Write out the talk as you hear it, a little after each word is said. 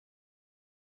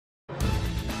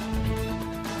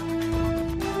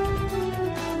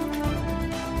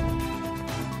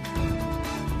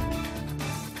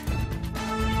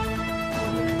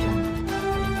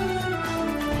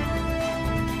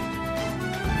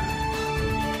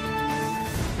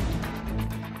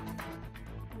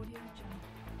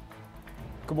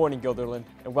Good morning, Guilderland,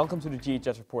 and welcome to the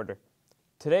GHS Reporter.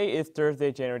 Today is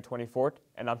Thursday, January 24th,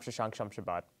 and I'm Shashank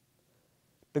Shamshabad.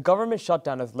 The government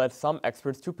shutdown has led some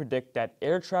experts to predict that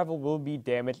air travel will be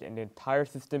damaged and the entire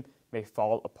system may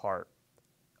fall apart.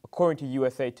 According to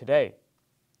USA Today,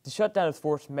 the shutdown has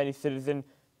forced many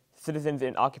citizens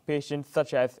in occupations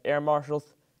such as air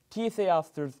marshals, TSA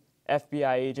officers,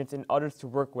 FBI agents, and others to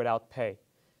work without pay.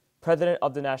 President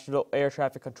of the National Air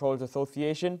Traffic Controllers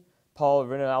Association, Paul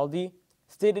Rinaldi,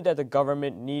 stated that the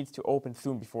government needs to open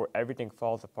soon before everything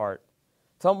falls apart.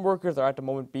 Some workers are at the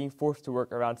moment being forced to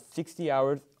work around 60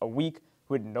 hours a week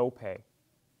with no pay.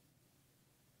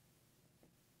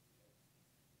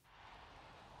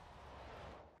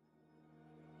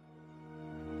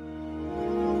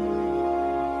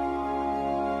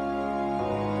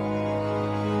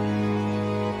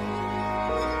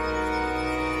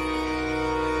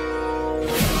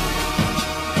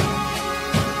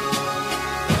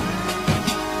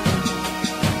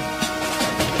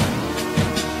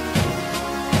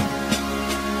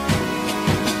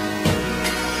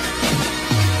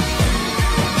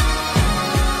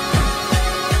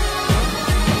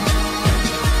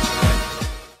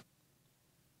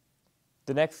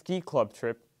 The next ski club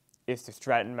trip is to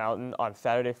Stratton Mountain on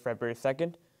Saturday, February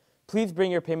 2nd. Please bring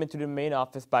your payment to the main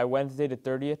office by Wednesday the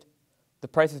 30th. The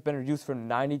price has been reduced from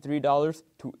 $93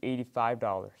 to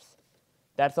 $85.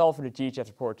 That's all for the GHS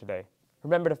Report today.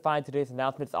 Remember to find today's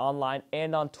announcements online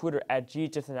and on Twitter at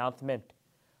GHS Announcement.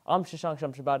 I'm Shashank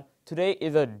Shamshabad. Today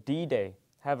is a D-Day.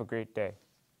 Have a great day.